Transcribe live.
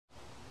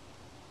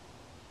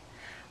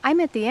I'm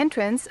at the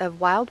entrance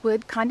of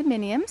Wildwood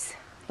Condominiums,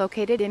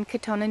 located in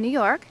Katonah, New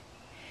York,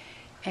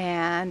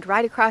 and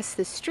right across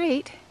the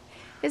street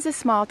is a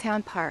small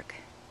town park.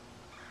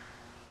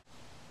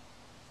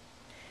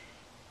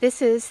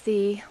 This is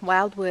the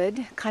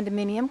Wildwood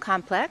Condominium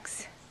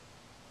complex.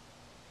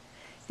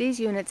 These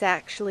units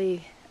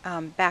actually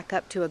back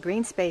up to a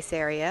green space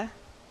area.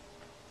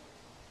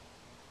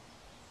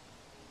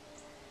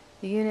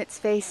 The units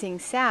facing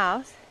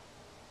south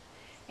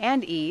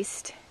and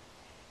east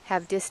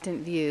have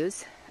distant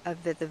views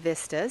of the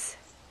vistas.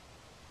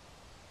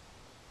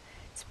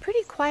 It's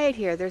pretty quiet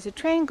here. There's a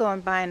train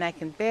going by and I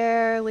can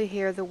barely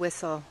hear the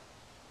whistle.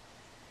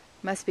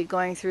 Must be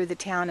going through the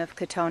town of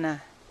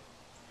Katonah.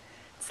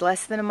 It's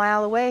less than a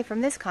mile away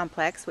from this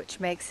complex, which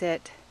makes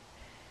it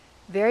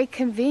very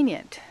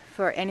convenient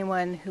for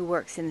anyone who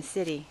works in the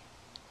city.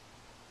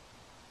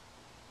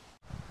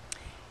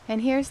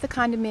 And here's the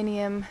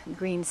condominium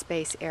green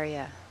space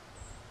area.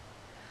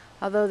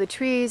 Although the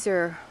trees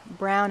are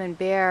brown and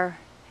bare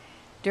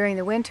during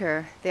the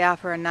winter, they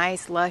offer a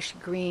nice lush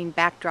green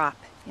backdrop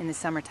in the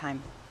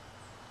summertime.